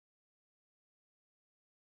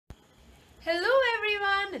Hello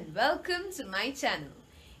everyone and welcome to my channel.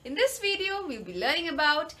 In this video, we'll be learning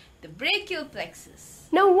about the brachial plexus.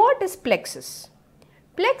 Now what is plexus?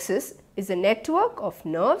 Plexus is a network of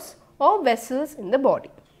nerves or vessels in the body.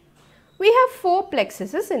 We have four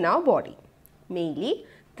plexuses in our body, mainly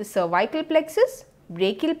the cervical plexus,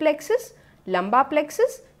 brachial plexus, lumbar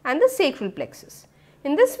plexus and the sacral plexus.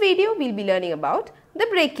 In this video, we'll be learning about the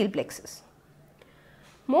brachial plexus.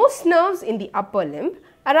 Most nerves in the upper limb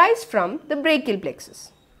arise from the brachial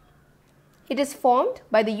plexus. It is formed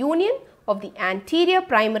by the union of the anterior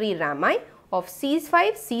primary rami of C5,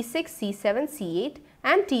 C6, C7, C8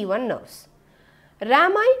 and T1 nerves.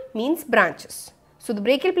 Rami means branches. So, the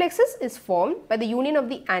brachial plexus is formed by the union of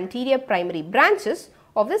the anterior primary branches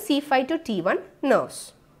of the C5 to T1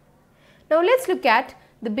 nerves. Now, let us look at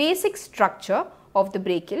the basic structure of the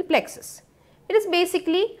brachial plexus. It is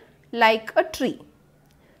basically like a tree.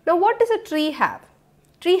 Now, what does a tree have?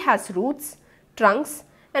 Tree has roots, trunks,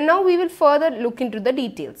 and now we will further look into the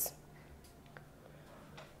details.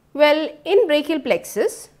 Well, in brachial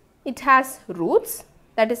plexus, it has roots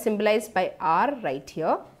that is symbolized by R right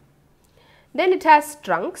here. Then it has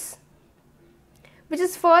trunks, which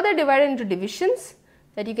is further divided into divisions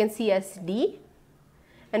that you can see as D,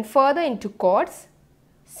 and further into cords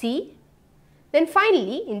C, then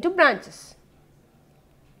finally into branches.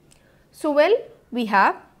 So, well, we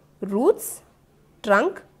have roots,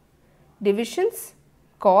 trunk, divisions,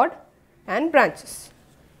 cord and branches.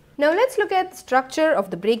 Now, let us look at the structure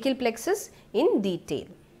of the brachial plexus in detail.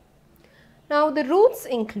 Now, the roots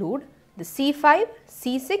include the C5,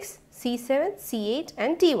 C6, C7, C8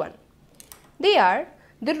 and T1. They are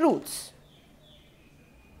the roots.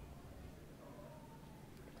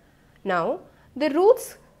 Now, the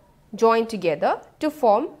roots join together to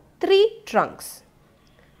form three trunks.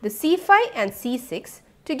 The C5 and C6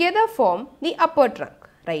 together form the upper trunk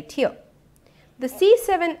right here. The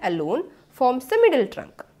C7 alone forms the middle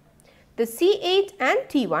trunk. The C8 and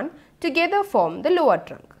T1 together form the lower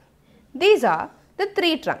trunk. These are the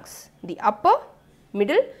three trunks, the upper,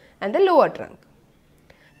 middle and the lower trunk.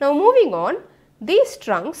 Now, moving on, these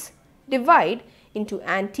trunks divide into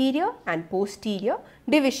anterior and posterior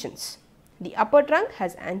divisions. The upper trunk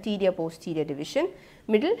has anterior-posterior division,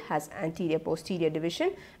 middle has anterior-posterior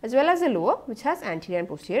division as well as the lower which has anterior and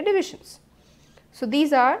posterior divisions. So,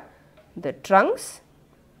 these are the trunks,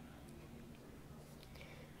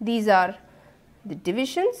 these are the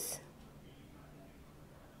divisions,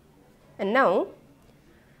 and now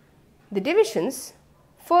the divisions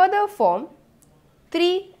further form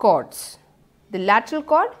three cords, the lateral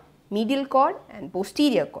cord, medial cord and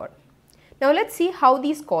posterior cord. Now, let us see how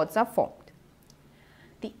these cords are formed.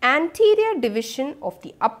 The anterior division of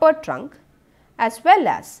the upper trunk as well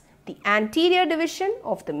as the anterior division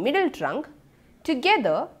of the middle trunk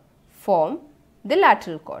together form the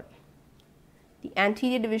lateral cord. The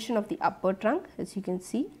anterior division of the upper trunk, as you can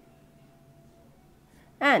see,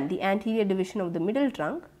 and the anterior division of the middle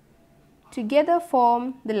trunk together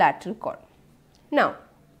form the lateral cord. Now,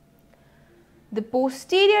 the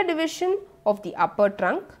posterior division of the upper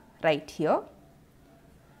trunk right here,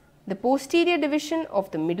 the posterior division of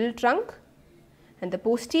the middle trunk and the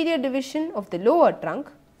posterior division of the lower trunk,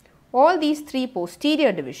 all these three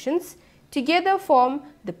posterior divisions together form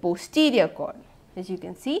the posterior cord. As you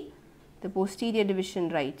can see, the posterior division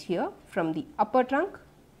right here from the upper trunk,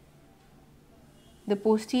 the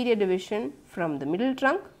posterior division from the middle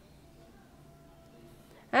trunk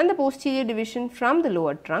and the posterior division from the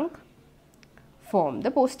lower trunk form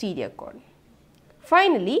the posterior cord.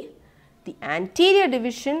 Finally, the anterior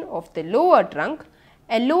division of the lower trunk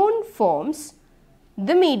alone forms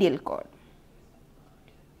the medial cord.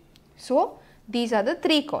 So, these are the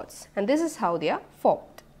three cords and this is how they are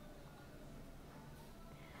formed.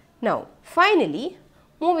 Now, finally,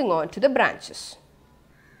 moving on to the branches.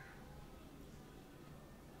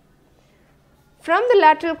 From the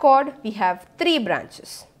lateral cord, we have three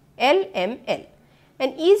branches, L, M, L.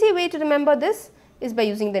 An easy way to remember this is by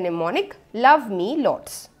using the mnemonic love me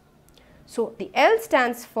lots. So, the L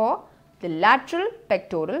stands for the lateral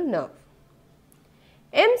pectoral nerve.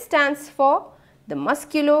 M stands for the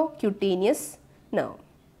musculocutaneous nerve.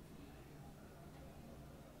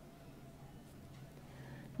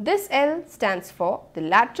 This L stands for the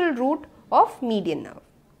lateral root of median nerve.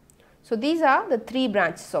 So, these are the three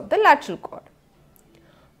branches of the lateral cord.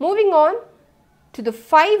 Moving on to the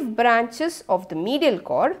five branches of the medial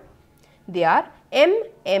cord, they are M,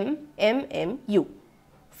 M, M, M, U.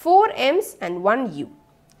 4 M's and 1 U.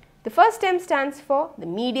 The first M stands for the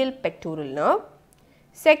medial pectoral nerve.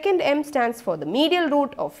 Second M stands for the medial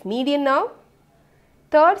root of median nerve.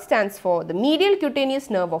 Third stands for the medial cutaneous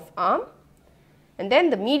nerve of arm and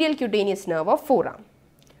then the medial cutaneous nerve of forearm.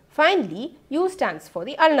 Finally, U stands for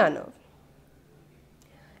the ulnar nerve.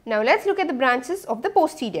 Now let's look at the branches of the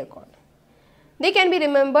posterior cord. They can be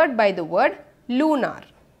remembered by the word lunar.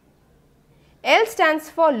 L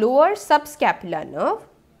stands for lower subscapular nerve,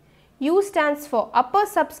 U stands for upper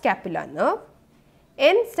subscapular nerve,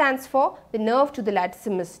 N stands for the nerve to the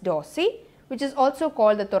latissimus dorsi, which is also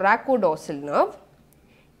called the thoracodorsal nerve,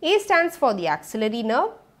 A stands for the axillary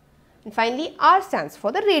nerve, and finally R stands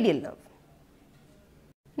for the radial nerve.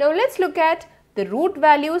 Now let's look at the root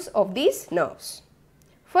values of these nerves.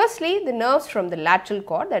 Firstly, the nerves from the lateral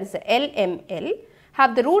cord, that is the LML,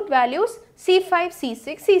 have the root values C5,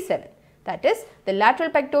 C6, C7. That is, the lateral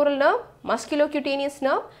pectoral nerve, musculocutaneous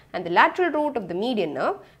nerve and the lateral root of the median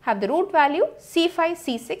nerve have the root value C5,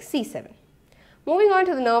 C6, C7. Moving on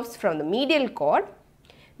to the nerves from the medial cord,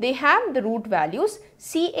 they have the root values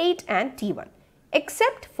C8 and T1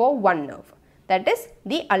 except for one nerve, that is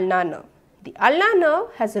the ulnar nerve. The ulnar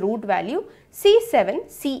nerve has a root value C7,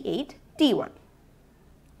 C8, T1.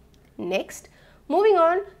 Next, moving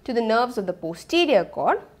on to the nerves of the posterior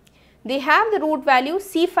cord, they have the root value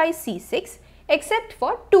C5, C6 except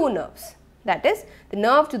for two nerves, that is the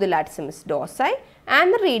nerve to the latissimus dorsi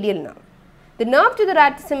and the radial nerve. The nerve to the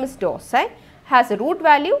latissimus dorsi has a root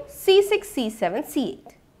value C6, C7,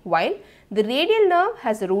 C8, while the radial nerve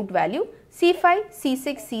has a root value C5,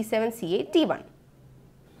 C6, C7, C8, T1.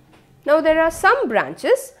 Now there are some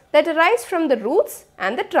branches that arise from the roots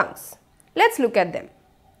and the trunks. Let's look at them.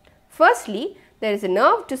 Firstly, there is a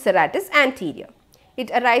nerve to serratus anterior. It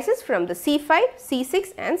arises from the C5,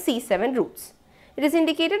 C6 and C7 roots. It is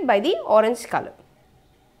indicated by the orange color.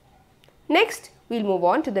 Next, we will move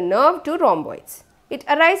on to the nerve to rhomboids. It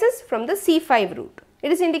arises from the C5 root.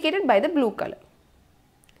 It is indicated by the blue color.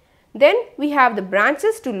 Then we have the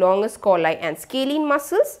branches to longus colli and scalene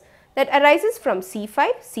muscles that arises from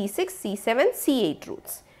C5, C6, C7, C8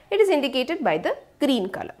 roots. It is indicated by the green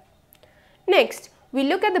color. Next, we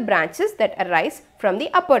look at the branches that arise from the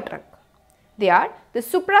upper trunk. They are the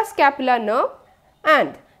suprascapular nerve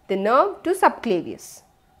and the nerve to subclavius.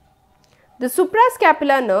 The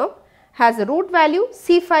suprascapular nerve has a root value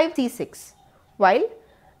C5, C6, while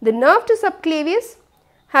the nerve to subclavius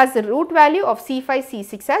has a root value of C5,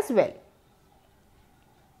 C6 as well.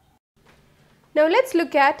 Now let's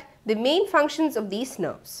look at the main functions of these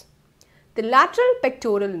nerves. The lateral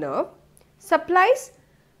pectoral nerve supplies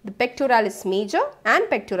the pectoralis major and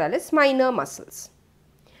pectoralis minor muscles.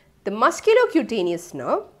 The musculocutaneous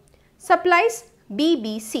nerve supplies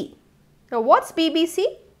BBC. Now what's BBC?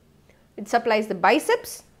 It supplies the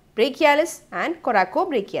biceps, brachialis and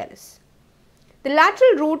coracobrachialis. The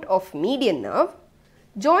lateral root of median nerve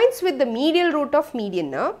joins with the medial root of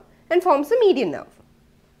median nerve and forms the median nerve.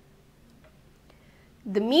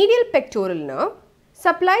 The medial pectoral nerve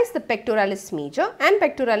supplies the pectoralis major and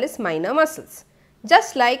pectoralis minor muscles,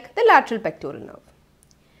 just like the lateral pectoral nerve.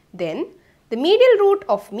 Then, the medial root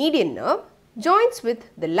of median nerve joins with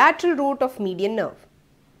the lateral root of median nerve,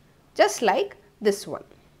 just like this one.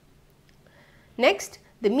 Next,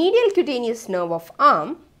 the medial cutaneous nerve of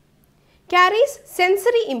arm carries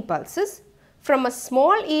sensory impulses from a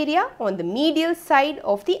small area on the medial side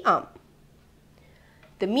of the arm.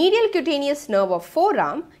 The medial cutaneous nerve of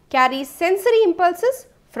forearm carries sensory impulses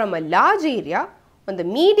from a large area on the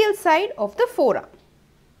medial side of the forearm.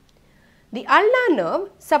 The ulnar nerve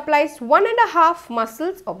supplies 1.5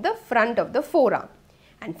 muscles of the front of the forearm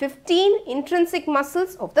and 15 intrinsic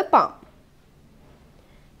muscles of the palm.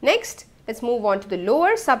 Next, let's move on to the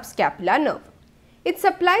lower subscapular nerve. It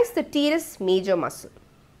supplies the teres major muscle.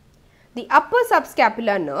 The upper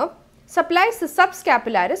subscapular nerve supplies the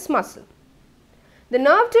subscapularis muscle. The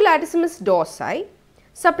nerve to latissimus dorsi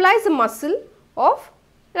supplies the muscle of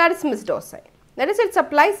latissimus dorsi. That is, it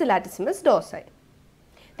supplies the latissimus dorsi.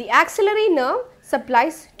 The axillary nerve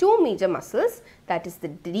supplies two major muscles, that is the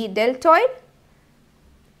deltoid.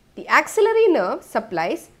 The axillary nerve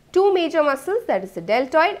supplies two major muscles, that is the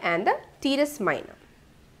deltoid and the teres minor.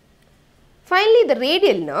 Finally, the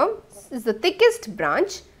radial nerve is the thickest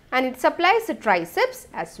branch and it supplies the triceps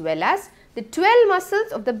as well as the 12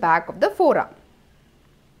 muscles of the back of the forearm.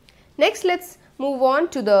 Next, let's move on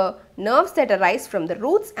to the nerves that arise from the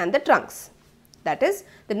roots and the trunks. That is,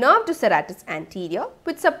 the nerve to serratus anterior,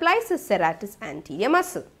 which supplies the serratus anterior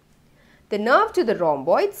muscle. The nerve to the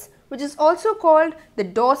rhomboids, which is also called the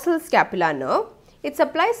dorsal scapular nerve, it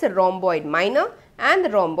supplies the rhomboid minor and the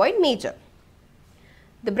rhomboid major.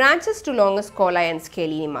 The branches to longus colli and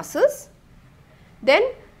scalene muscles. Then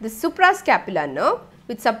the suprascapular nerve,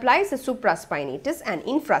 which supplies the supraspinatus and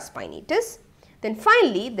infraspinatus. Then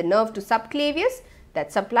finally, the nerve to subclavius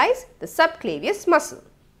that supplies the subclavius muscle.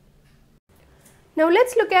 Now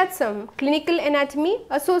let's look at some clinical anatomy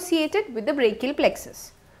associated with the brachial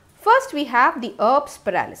plexus. First we have the Erb's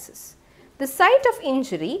paralysis. The site of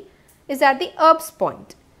injury is at the Erb's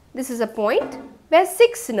point. This is a point where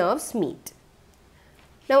 6 nerves meet.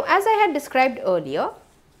 Now as I had described earlier,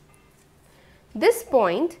 this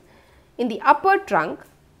point in the upper trunk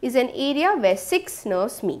is an area where 6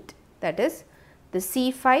 nerves meet, that is the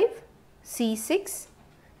C5, C6,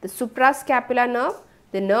 the suprascapular nerve,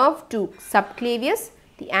 the nerve to subclavius,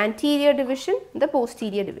 the anterior division, the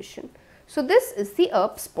posterior division. So this is the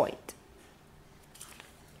Erb's point.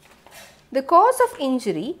 The cause of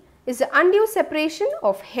injury is the undue separation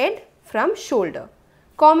of head from shoulder,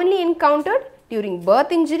 commonly encountered during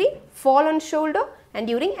birth injury, fall on shoulder and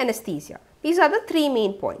during anesthesia. These are the 3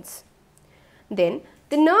 main points. Then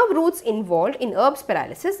the nerve roots involved in Erb's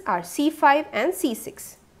paralysis are C5 and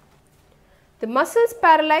C6. The muscles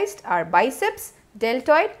paralyzed are biceps,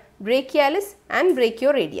 deltoid, brachialis and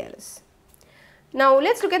brachioradialis. Now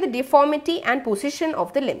let's look at the deformity and position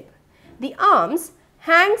of the limb. The arms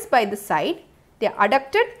hangs by the side, they are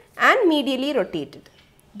adducted and medially rotated.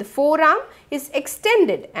 The forearm is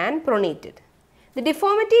extended and pronated. The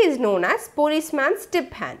deformity is known as policeman's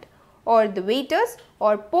tip hand or the waiter's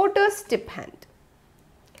or porter's tip hand.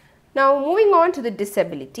 Now moving on to the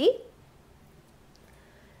disability.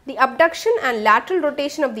 The abduction and lateral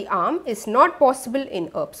rotation of the arm is not possible in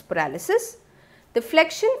Erb's paralysis. The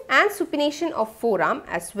flexion and supination of forearm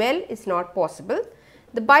as well is not possible.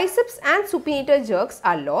 The biceps and supinator jerks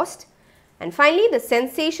are lost. And finally, the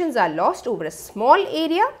sensations are lost over a small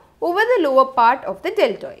area over the lower part of the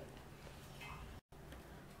deltoid.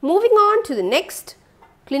 Moving on to the next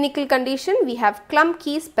clinical condition, we have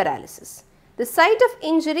Klumpke's paralysis. The site of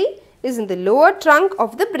injury is in the lower trunk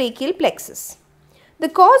of the brachial plexus. The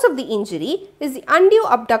cause of the injury is the undue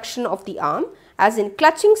abduction of the arm, as in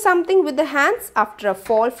clutching something with the hands after a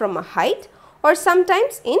fall from a height or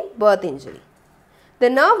sometimes in birth injury. The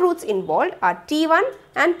nerve roots involved are T1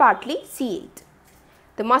 and partly C8.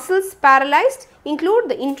 The muscles paralyzed include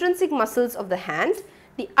the intrinsic muscles of the hand,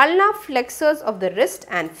 the ulnar flexors of the wrist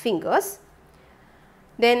and fingers.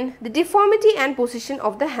 Then the deformity and position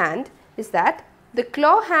of the hand is that the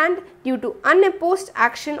claw hand due to unopposed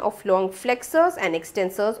action of long flexors and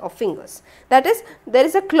extensors of fingers. That is, there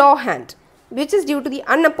is a claw hand which is due to the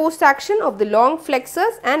unopposed action of the long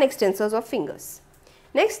flexors and extensors of fingers.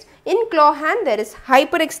 Next, in claw hand there is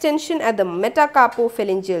hyperextension at the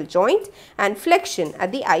metacarpophalangeal joint and flexion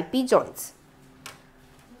at the IP joints.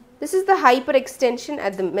 This is the hyperextension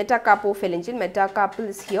at the metacarpophalangeal. Metacarpal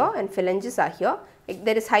is here and phalanges are here.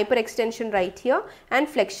 There is hyperextension right here and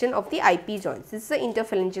flexion of the IP joints. This is the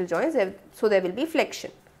interphalangeal joints, so there will be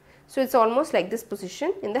flexion. So, it is almost like this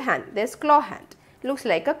position in the hand. There is claw hand. It looks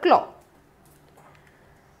like a claw.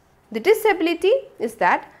 The disability is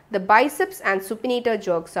that the biceps and supinator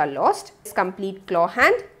jerks are lost. There is complete claw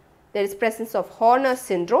hand. There is presence of Horner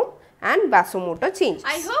syndrome and vasomotor changes.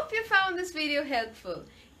 I hope you found this video helpful.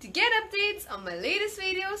 To get updates on my latest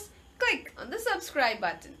videos, click on the subscribe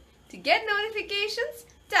button. To get notifications,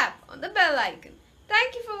 tap on the bell icon.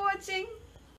 Thank you for watching.